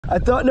I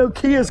thought no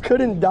Kias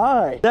couldn't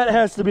die. That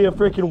has to be a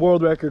freaking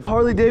world record.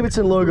 Harley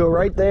Davidson logo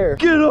right there.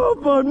 Get off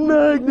my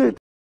magnet.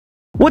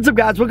 What's up,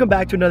 guys? Welcome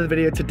back to another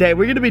video. Today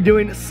we're going to be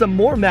doing some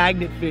more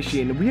magnet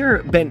fishing. We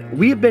have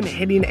been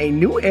hitting a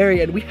new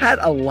area, and we had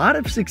a lot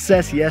of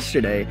success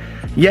yesterday.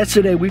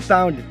 Yesterday we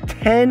found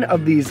 10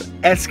 of these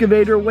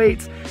excavator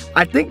weights.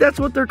 I think that's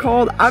what they're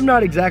called. I'm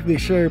not exactly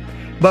sure,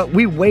 but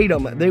we weighed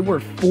them. They were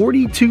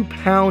 42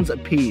 pounds a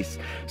piece.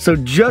 So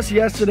just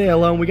yesterday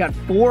alone, we got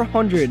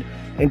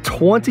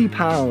 420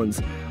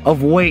 pounds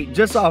of weight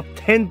just off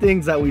 10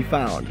 things that we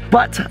found.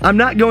 But I'm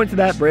not going to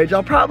that bridge.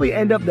 I'll probably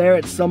end up there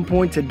at some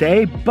point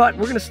today, but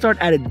we're gonna start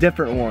at a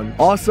different one.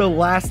 Also,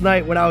 last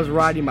night when I was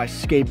riding my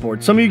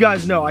skateboard, some of you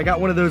guys know I got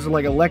one of those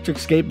like electric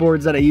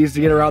skateboards that I use to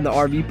get around the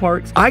RV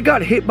parks. I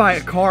got hit by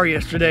a car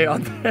yesterday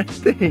on that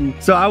thing.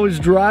 So I was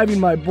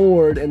driving my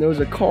board and there was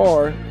a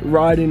car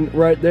riding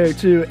right there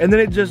too, and then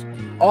it just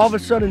all of a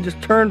sudden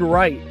just turned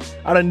right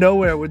out of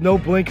nowhere with no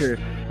blinker,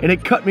 and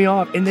it cut me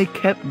off, and they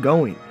kept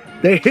going.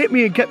 They hit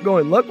me and kept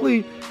going.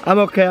 Luckily, I'm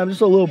okay. I'm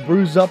just a little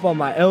bruised up on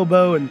my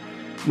elbow, and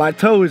my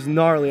toe is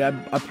gnarly. I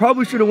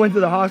probably should have went to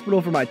the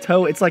hospital for my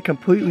toe. It's like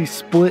completely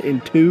split in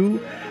two.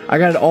 I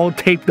got it all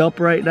taped up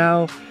right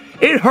now.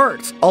 It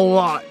hurts a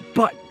lot,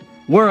 but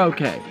we're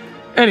okay.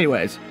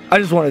 Anyways, I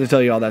just wanted to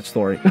tell you all that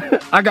story.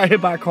 I got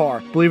hit by a car.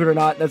 Believe it or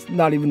not, that's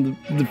not even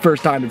the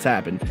first time it's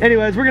happened.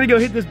 Anyways, we're gonna go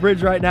hit this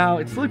bridge right now.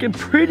 It's looking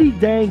pretty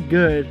dang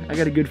good. I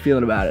got a good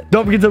feeling about it.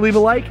 Don't forget to leave a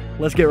like.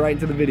 Let's get right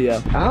into the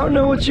video. I don't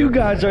know what you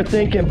guys are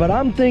thinking, but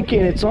I'm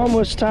thinking it's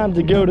almost time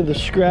to go to the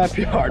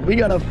scrapyard. We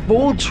got a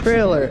full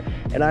trailer,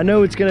 and I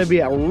know it's gonna be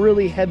a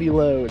really heavy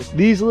load.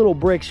 These little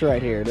bricks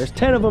right here, there's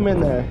 10 of them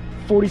in there.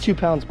 42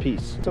 pounds a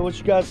piece. So what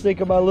you guys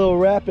think of my little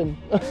wrapping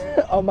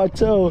on my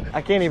toe?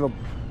 I can't even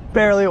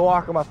barely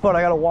walk on my foot.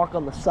 I gotta walk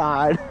on the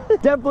side.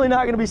 Definitely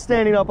not gonna be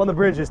standing up on the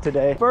bridges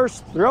today.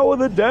 First throw of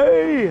the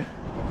day.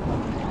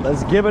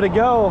 Let's give it a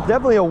go.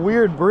 Definitely a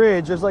weird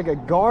bridge. There's like a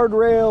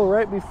guardrail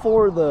right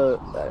before the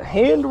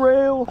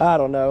handrail. I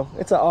don't know.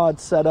 It's an odd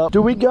setup.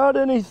 Do we got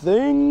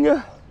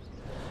anything?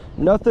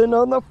 Nothing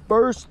on the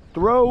first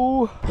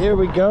throw. Here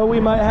we go. We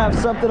might have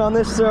something on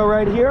this throw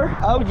right here.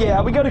 Oh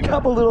yeah, we got a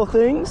couple little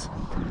things.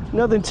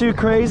 Nothing too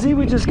crazy.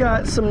 We just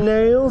got some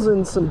nails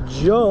and some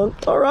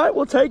junk. All right,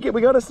 we'll take it. We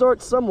got to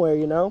start somewhere,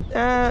 you know.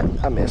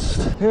 I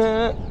missed.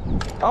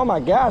 Oh my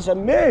gosh, I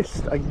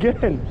missed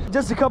again.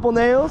 Just a couple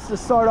nails to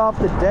start off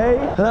the day.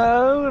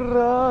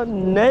 Oh,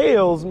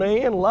 nails,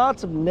 man.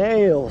 Lots of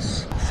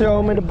nails.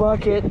 Throw them in the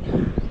bucket.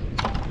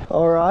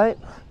 All right.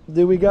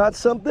 Do we got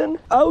something?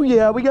 Oh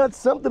yeah, we got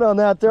something on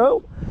that throw.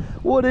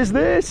 What is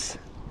this?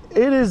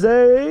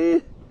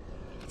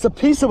 It's a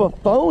piece of a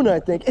phone, I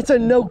think. It's a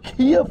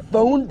Nokia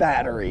phone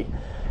battery.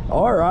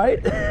 All right.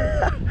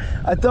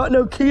 I thought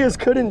Nokias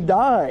couldn't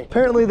die.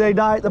 Apparently they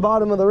die at the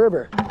bottom of the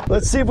river.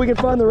 Let's see if we can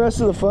find the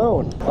rest of the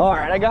phone. All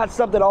right, I got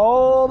something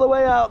all the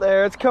way out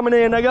there. It's coming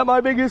in. I got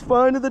my biggest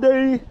find of the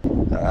day.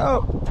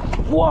 Oh,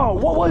 whoa,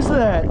 what was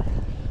that?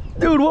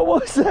 Dude, what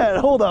was that?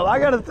 Hold up, I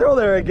gotta throw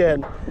there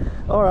again.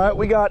 All right,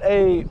 we got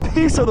a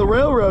piece of the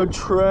railroad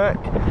track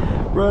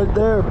right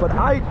there, but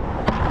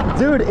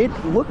dude, it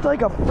looked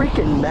like a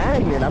freaking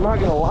magnet, I'm not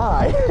gonna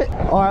lie.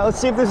 All right, let's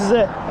see if this is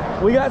it.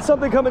 We got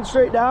something coming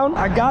straight down.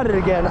 I got it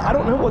again. I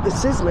don't know what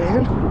this is,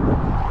 man.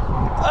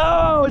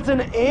 Oh, it's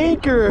an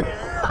anchor.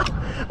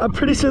 I'm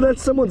pretty sure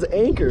that's someone's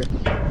anchor.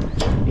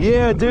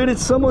 Yeah, dude,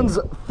 it's someone's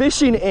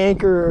fishing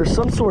anchor or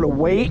some sort of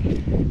weight.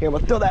 Here, I'm gonna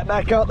throw that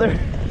back out there.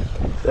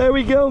 There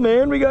we go,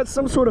 man. We got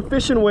some sort of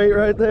fishing weight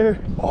right there.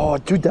 Oh,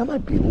 dude, that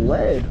might be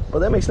lead. But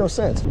that makes no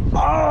sense.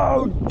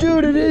 Oh,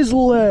 dude, it is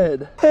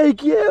lead.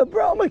 Heck yeah,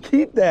 bro, I'm gonna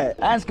keep that.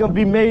 That's gonna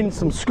be made in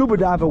some scuba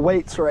diver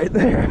weights right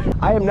there.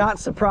 I am not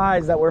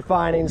surprised that we're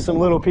finding some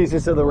little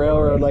pieces of the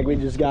railroad like we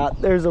just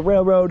got. There's a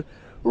railroad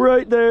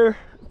right there.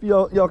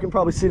 Y'all can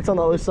probably see it's on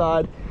the other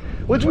side,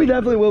 which we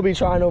definitely will be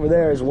trying over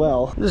there as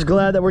well. I'm just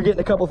glad that we're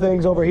getting a couple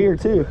things over here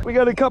too. We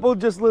got a couple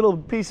just little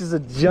pieces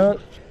of junk.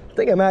 I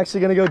think I'm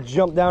actually gonna go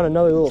jump down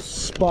another little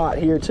spot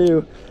here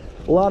too.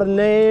 A lot of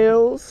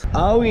nails.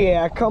 Oh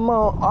yeah, come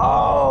on.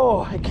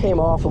 Oh, it came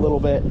off a little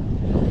bit.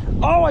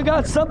 Oh, I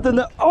got something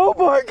that, oh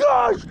my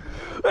gosh.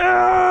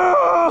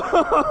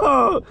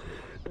 Oh,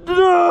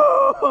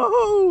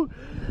 no.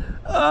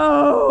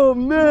 Oh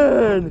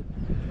man.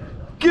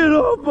 Get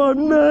off my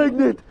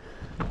magnet.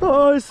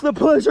 Oh, it's the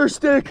pleasure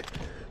stick.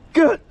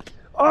 Get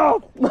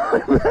off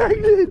my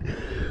magnet.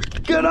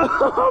 Get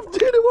off,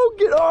 dude, it won't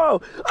get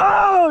off.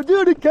 Oh,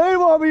 dude, it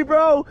came on me,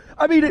 bro.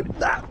 I mean, are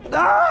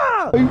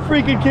you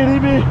freaking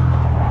kidding me?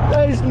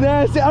 That is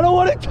nasty. I don't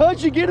want to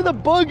touch it. Get in the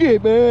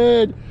bucket,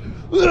 man.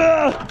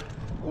 Ugh.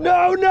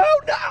 No, no,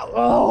 no.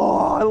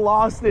 Oh, I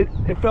lost it.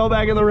 It fell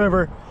back in the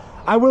river.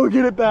 I will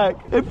get it back.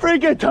 It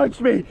freaking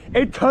touched me.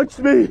 It touched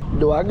me.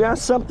 Do I got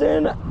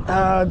something?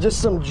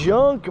 Just some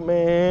junk,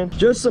 man.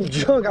 Just some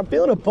junk. I'm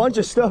feeling a bunch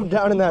of stuff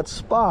down in that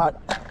spot.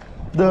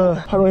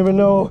 I don't even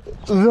know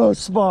the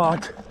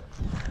spot.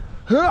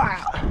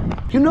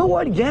 You know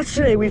what?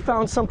 Yesterday we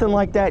found something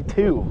like that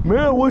too.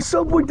 Man, what's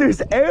up with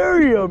this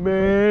area,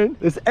 man?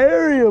 This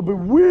area, but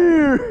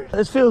weird.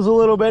 This feels a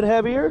little bit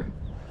heavier.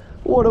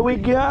 What do we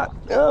got?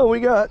 Oh,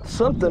 we got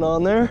something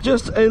on there.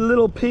 Just a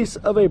little piece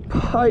of a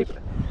pipe.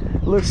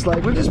 Looks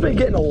like we've just been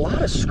getting a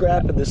lot of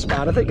scrap in this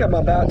spot. I think I'm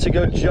about to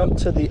go jump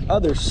to the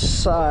other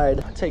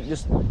side. Take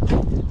just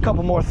a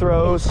couple more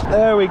throws.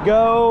 There we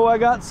go. I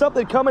got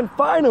something coming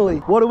finally.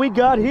 What do we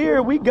got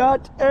here? We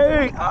got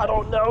I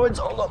don't know. It's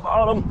on the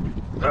bottom.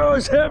 Oh,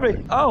 it's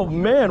heavy. Oh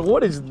man,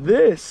 what is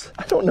this?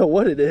 I don't know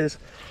what it is.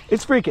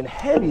 It's freaking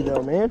heavy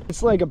though, man.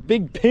 It's like a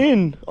big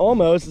pin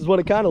almost is what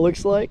it kind of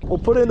looks like. We'll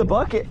put it in the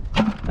bucket.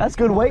 That's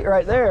good weight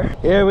right there.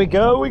 Here we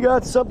go. We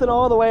got something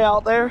all the way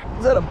out there.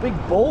 Is that a big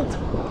bolt?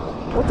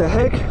 What the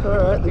heck? All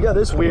right, they got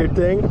this weird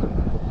thing.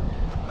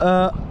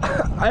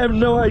 I have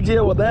no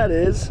idea what that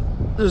is.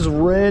 This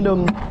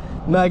random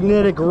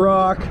magnetic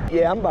rock.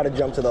 Yeah, I'm about to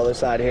jump to the other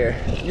side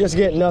here. Just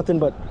getting nothing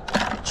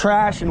but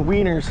trash and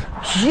wieners.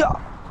 Yeah.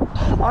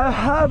 I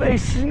have a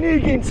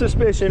sneaking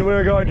suspicion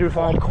we're going to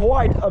find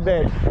quite a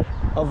bit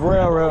of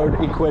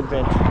railroad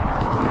equipment.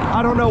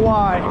 I don't know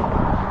why.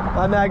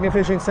 My magnet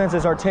fishing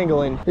senses are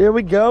tingling. Here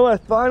we go. I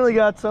finally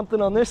got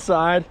something on this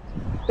side.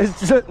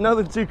 It's just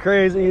nothing too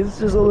crazy. It's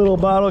just a little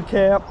bottle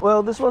cap.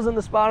 Well, this wasn't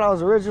the spot I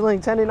was originally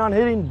intending on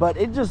hitting, but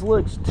it just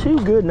looks too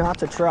good not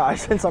to try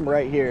since I'm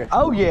right here.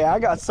 Oh yeah, I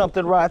got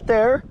something right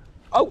there.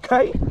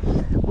 Okay.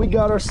 We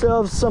got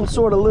ourselves some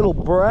sort of little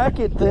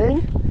bracket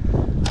thing.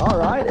 All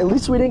right, at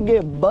least we didn't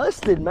get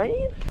busted, man.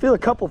 I feel a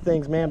couple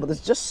things, man, but there's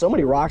just so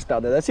many rocks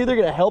down there. That's either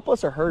gonna help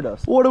us or hurt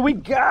us. What do we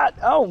got?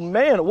 Oh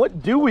man,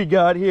 what do we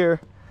got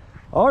here?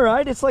 All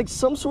right, it's like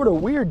some sort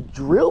of weird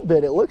drill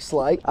bit, it looks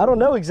like. I don't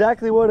know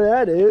exactly what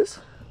that is.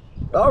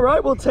 All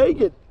right, we'll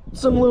take it.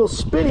 Some little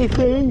spinny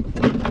thing.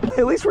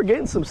 At least we're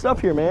getting some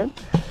stuff here, man.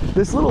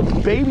 This little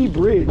baby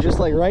bridge, just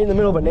like right in the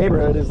middle of a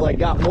neighborhood, is like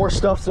got more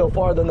stuff so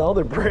far than the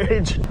other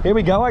bridge. Here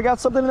we go. I got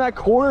something in that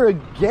corner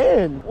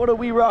again. What are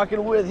we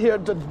rocking with here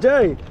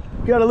today?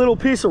 Got a little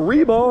piece of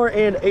rebar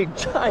and a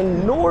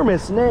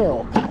ginormous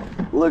nail.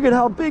 Look at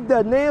how big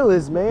that nail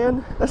is,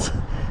 man. That's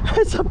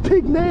a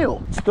big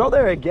nail. Let's throw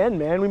there again,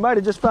 man. We might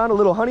have just found a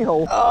little honey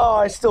hole. Oh,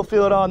 I still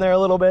feel it on there a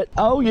little bit.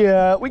 Oh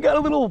yeah, we got a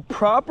little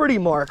property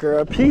marker,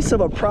 a piece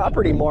of a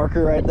property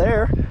marker right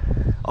there.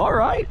 All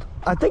right.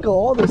 I think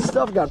all this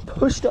stuff got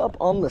pushed up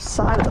on the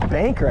side of the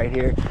bank right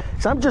here.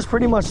 So I'm just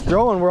pretty much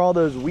throwing where all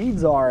those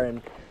weeds are,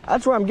 and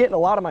that's where I'm getting a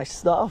lot of my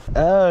stuff.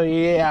 Oh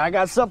yeah, I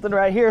got something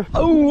right here.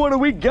 Oh, what do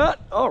we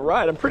got? All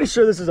right, I'm pretty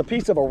sure this is a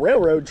piece of a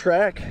railroad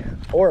track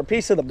or a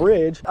piece of the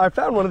bridge. I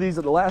found one of these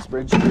at the last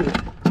bridge too.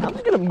 I'm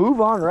just gonna move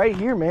on right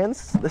here, man.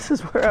 This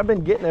is where I've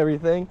been getting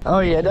everything. Oh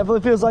yeah, it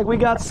definitely feels like we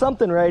got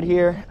something right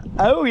here.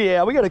 Oh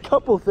yeah, we got a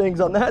couple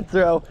things on that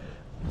throw.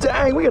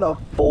 Dang, we got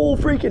a full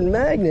freaking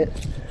magnet.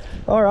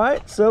 All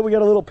right, so we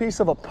got a little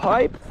piece of a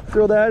pipe.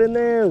 Throw that in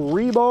there,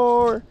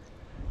 rebar.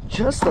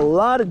 Just a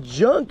lot of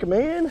junk,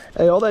 man.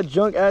 Hey, all that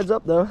junk adds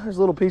up though. There's a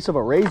little piece of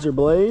a razor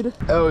blade.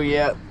 Oh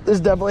yeah, this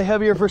is definitely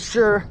heavier for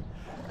sure.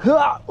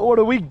 Ha! What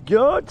do we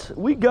got?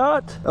 We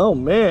got, oh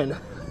man,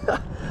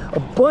 a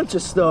bunch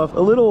of stuff. A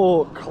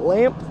little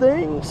clamp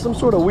thing, some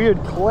sort of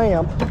weird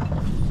clamp,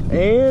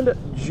 and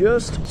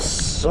just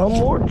some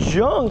more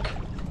junk.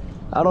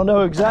 I don't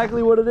know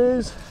exactly what it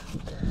is.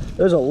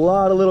 There's a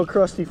lot of little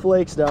crusty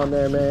flakes down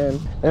there, man.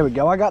 There we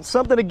go. I got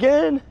something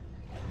again.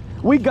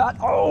 We got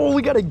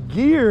a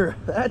gear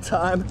that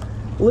time.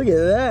 Look at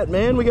that,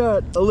 man. We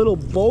got a little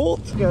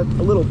bolt. Got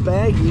a little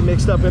baggie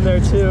mixed up in there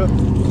too.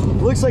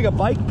 Looks like a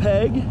bike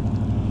peg.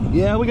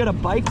 Yeah, we got a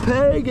bike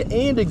peg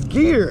and a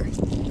gear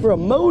for a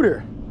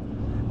motor.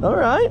 All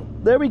right,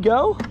 there we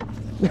go.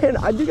 Man,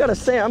 I do gotta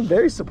say, I'm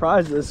very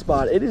surprised at this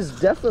spot. It is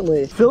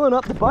definitely filling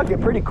up the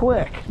bucket pretty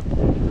quick.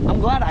 I'm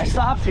glad I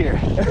stopped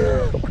here.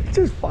 We're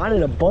just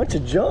finding a bunch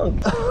of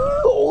junk.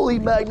 Holy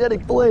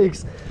magnetic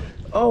flakes.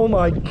 Oh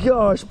my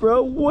gosh,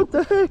 bro, what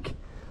the heck?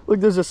 Look,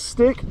 there's a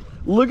stick.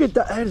 Look at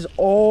that, that is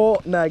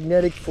all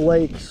magnetic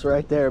flakes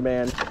right there,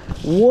 man.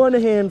 One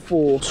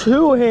handful,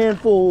 two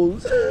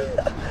handfuls,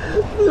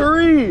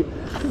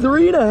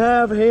 three and a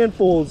half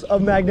handfuls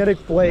of magnetic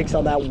flakes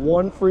on that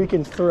one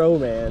freaking throw,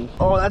 man.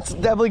 Oh, that's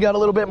definitely got a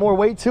little bit more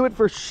weight to it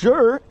for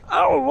sure.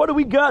 Oh, what do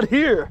we got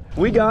here?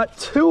 We got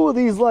two of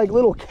these like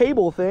little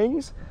cable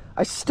things.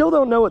 I still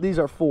don't know what these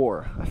are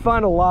for. I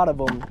find a lot of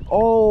them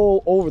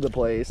all over the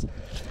place.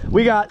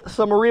 We got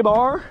some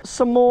rebar,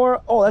 some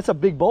more. Oh, that's a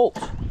big bolt.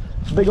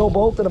 Big old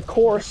bolt, and of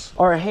course,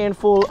 are a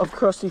handful of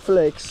crusty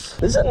flakes.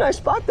 This is a nice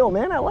spot though,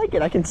 man. I like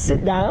it. I can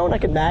sit down, I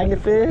can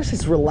magnet fish.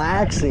 It's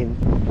relaxing.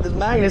 The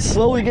magnet's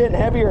slowly getting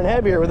heavier and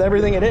heavier with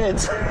everything it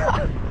hits.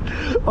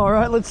 All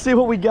right, let's see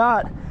what we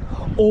got.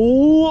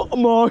 Oh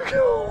my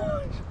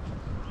gosh.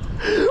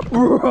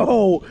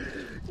 Bro.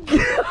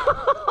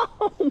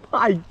 Oh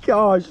my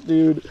gosh,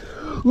 dude.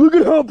 Look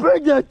at how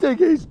big that thing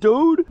is,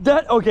 dude.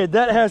 That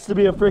has to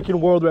be a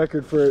freaking world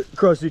record for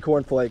crusty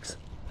cornflakes.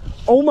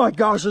 Oh my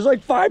gosh, there's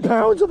like 5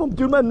 pounds of them.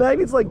 Dude, my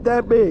magnet's like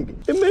that big.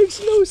 It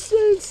makes no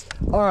sense.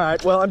 All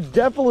right, well, I'm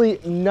definitely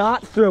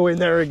not throwing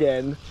there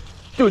again.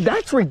 Dude,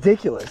 that's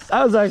ridiculous.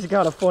 That was actually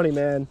kind of funny,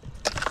 man.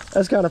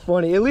 That's kind of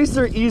funny. At least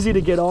they're easy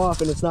to get off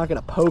and it's not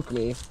gonna poke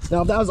me.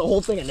 Now, if that was a whole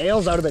thing of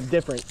nails, that would have been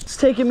different. It's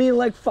taking me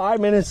like 5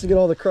 minutes to get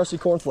all the crusty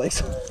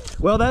cornflakes.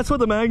 Well, that's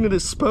what the magnet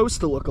is supposed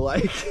to look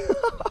like.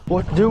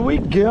 What do we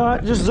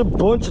got? Just a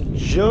bunch of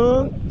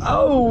junk.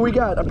 Oh, we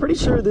got, I'm pretty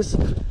sure this,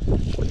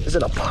 is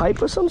it a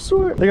pipe of some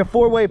sort? Like a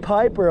 4-way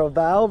pipe or a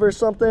valve or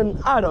something?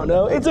 I don't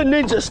know. It's a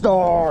ninja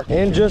star.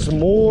 And just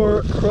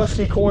more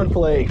crusty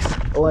cornflakes.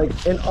 Like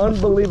an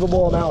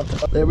unbelievable amount.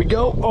 There we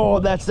go. Oh,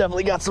 that's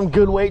definitely got some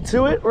good weight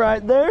to it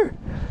right there.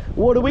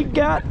 What do we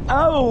got?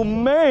 Oh,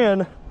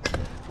 man.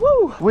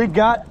 Woo! We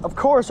got, of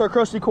course, our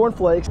crusty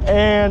cornflakes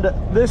and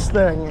this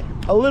thing,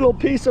 a little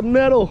piece of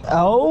metal.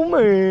 Oh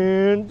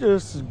man,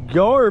 just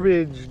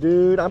garbage,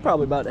 dude. I'm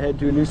probably about to head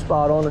to a new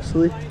spot,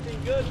 honestly.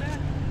 Good,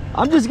 man.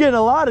 I'm just getting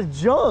a lot of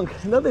junk.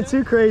 Nothing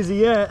too crazy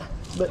yet.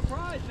 But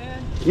Surprise,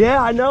 man.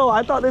 yeah, I know.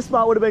 I thought this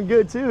spot would have been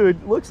good too.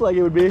 It looks like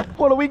it would be.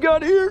 What do we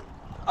got here?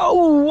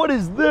 Oh, what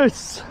is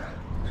this?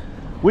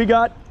 We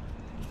got,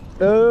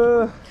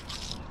 I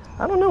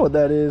don't know what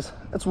that is.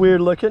 That's weird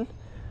looking.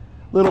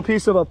 Little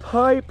piece of a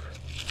pipe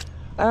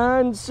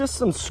and just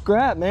some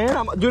scrap,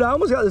 man. Dude, I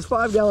almost got this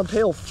 5-gallon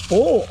pail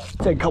full.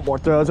 Take a couple more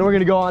throws and we're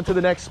gonna go on to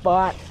the next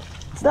spot.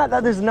 It's not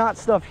that there's not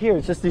stuff here,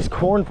 it's just these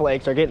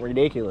cornflakes are getting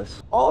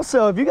ridiculous.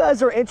 Also, if you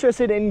guys are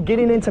interested in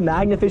getting into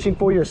magnet fishing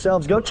for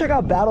yourselves, go check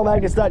out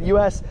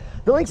battlemagnets.us.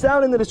 The link's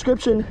down in the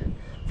description.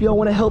 If y'all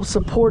wanna help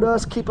support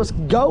us, keep us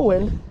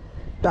going,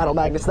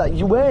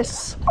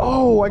 battlemagnets.us.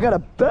 Oh, I got a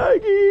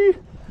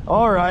baggie.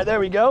 All right, there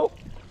we go.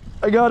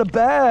 I got a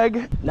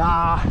bag.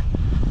 Nah.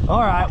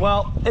 All right,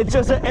 well, it's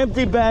just an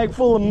empty bag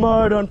full of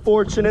mud,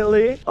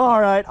 unfortunately. All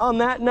right, on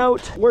that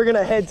note, we're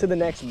gonna head to the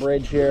next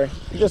bridge here.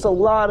 Just a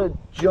lot of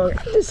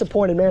junk. I'm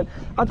disappointed, man.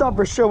 I thought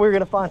for sure we were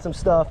gonna find some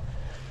stuff.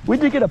 We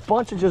did get a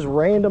bunch of just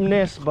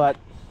randomness, but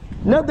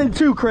nothing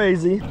too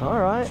crazy. All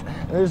right,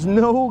 there's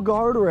no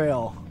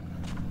guardrail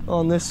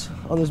on this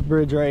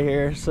bridge right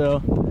here,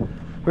 so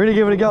we're gonna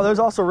give it a go. There's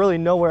also really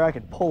nowhere I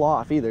could pull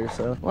off either,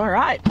 so. All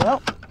right,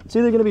 well, it's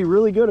either gonna be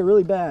really good or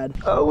really bad.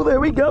 Oh, there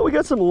we go. We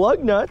got some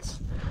lug nuts.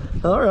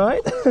 All right,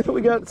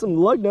 we got some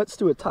lug nuts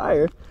to a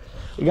tire.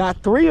 We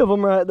got 3 of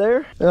them right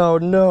there. Oh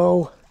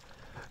no,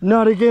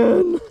 not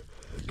again.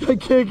 I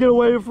can't get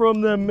away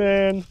from them,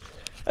 man.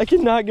 I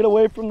cannot get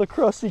away from the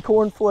crusty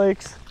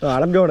cornflakes. All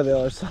right, I'm going to the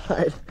other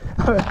side.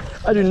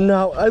 I do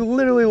not, I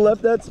literally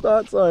left that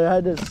spot, so I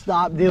had to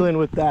stop dealing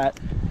with that.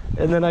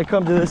 And then I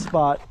come to this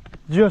spot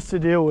just to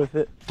deal with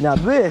it. Now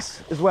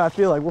this is where I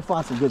feel like we'll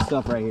find some good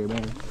stuff right here,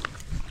 man.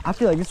 I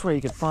feel like this is where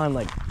you can find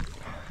like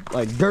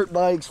dirt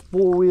bikes,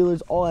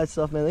 4-wheelers, all that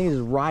stuff, man. They can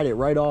just ride it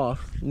right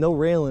off. No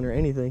railing or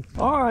anything.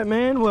 All right,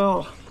 man.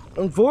 Well,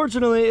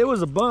 unfortunately, it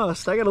was a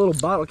bust. I got a little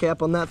bottle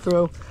cap on that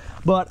throw.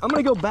 But I'm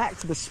going to go back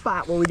to the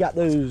spot where we got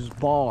those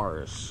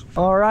bars.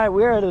 All right,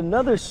 we're at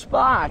another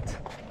spot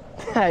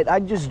that I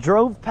just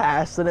drove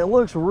past, and it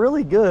looks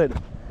really good.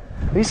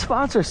 These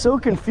spots are so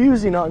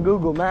confusing on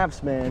Google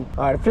Maps, man.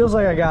 All right, it feels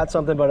like I got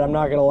something, but I'm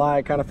not going to lie.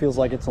 It kind of feels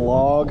like it's a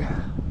log.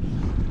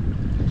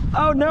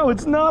 Oh no,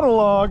 it's not a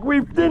log.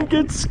 We didn't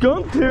get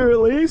skunked here at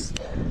least.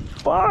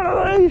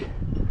 Finally.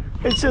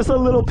 It's just a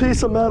little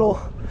piece of metal.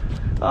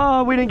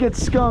 Oh, we didn't get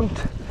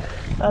skunked.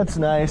 That's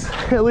nice.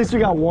 At least we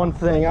got one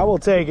thing. I will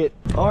take it.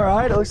 All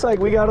right, it looks like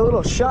we got a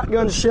little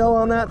shotgun shell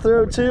on that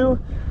throw too.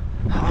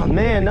 Oh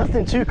man,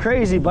 nothing too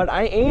crazy, but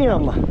I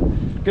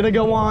am gonna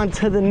go on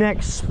to the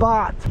next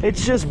spot.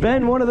 It's just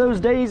been one of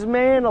those days,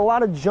 man. A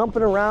lot of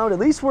jumping around. At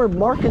least we're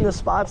marking the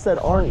spots that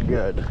aren't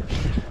good,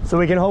 so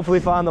we can hopefully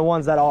find the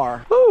ones that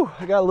are. Whew,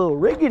 I got a little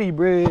rickety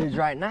bridge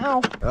right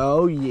now.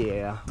 Oh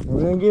yeah,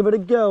 we're gonna give it a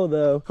go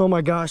though. Oh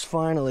my gosh,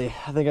 finally.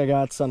 I think I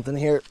got something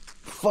here.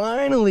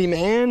 Finally,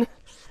 man.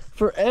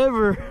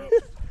 Forever.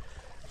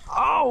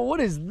 Oh, what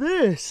is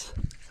this?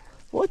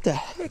 What the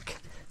heck?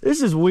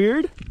 This is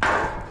weird.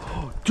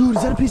 Oh, dude,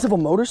 is that a piece of a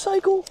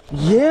motorcycle?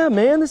 Yeah,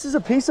 man, this is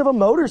a piece of a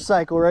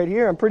motorcycle right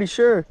here, I'm pretty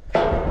sure.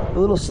 A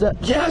little step.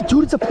 Yeah,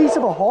 dude, it's a piece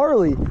of a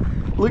Harley.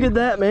 Look at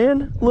that,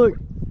 man. Look.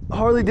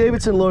 Harley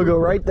Davidson logo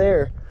right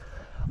there.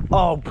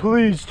 Oh,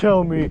 please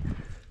tell me,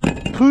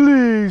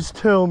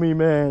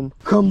 man.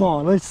 Come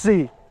on, let's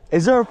see.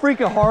 Is there a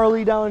freaking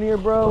Harley down here,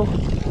 bro?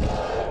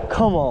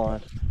 Come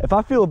on. If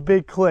I feel a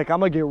big click, I'm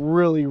gonna get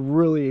really,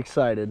 really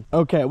excited.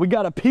 Okay, we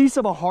got a piece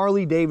of a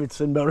Harley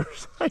Davidson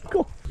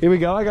motorcycle. Here we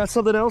go, I got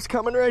something else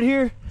coming right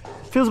here.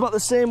 Feels about the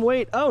same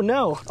weight. Oh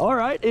no, all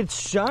right,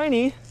 it's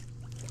shiny.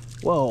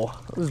 Whoa,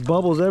 there's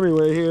bubbles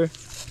everywhere here.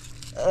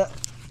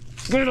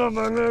 Get up,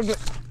 my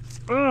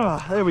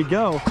nigga. There we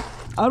go.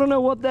 I don't know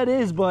what that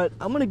is, but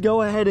I'm gonna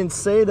go ahead and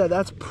say that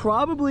that's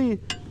probably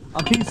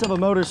a piece of a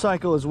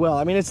motorcycle as well.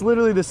 I mean, it's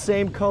literally the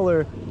same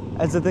color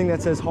as the thing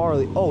that says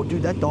Harley. Oh,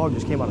 dude, that dog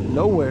just came out of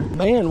nowhere.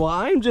 Man, well,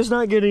 I'm just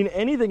not getting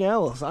anything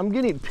else. I'm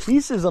getting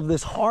pieces of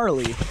this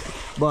Harley.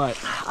 but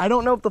I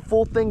don't know if the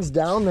full thing's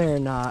down there or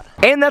not.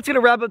 And that's gonna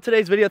wrap up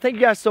today's video. Thank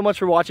you guys so much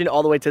for watching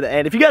all the way to the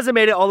end. If you guys have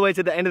made it all the way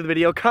to the end of the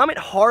video, comment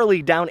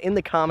Harley down in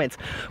the comments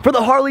for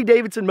the Harley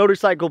Davidson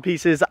motorcycle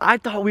pieces. I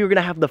thought we were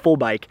gonna have the full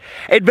bike.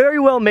 It very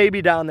well may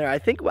be down there. I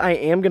think I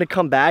am gonna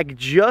come back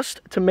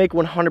just to make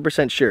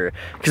 100% sure,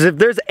 because if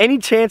there's any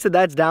chance that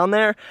that's down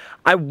there,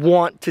 I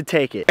want to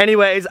take it.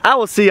 Anyways, I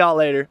will see y'all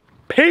later.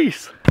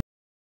 Peace.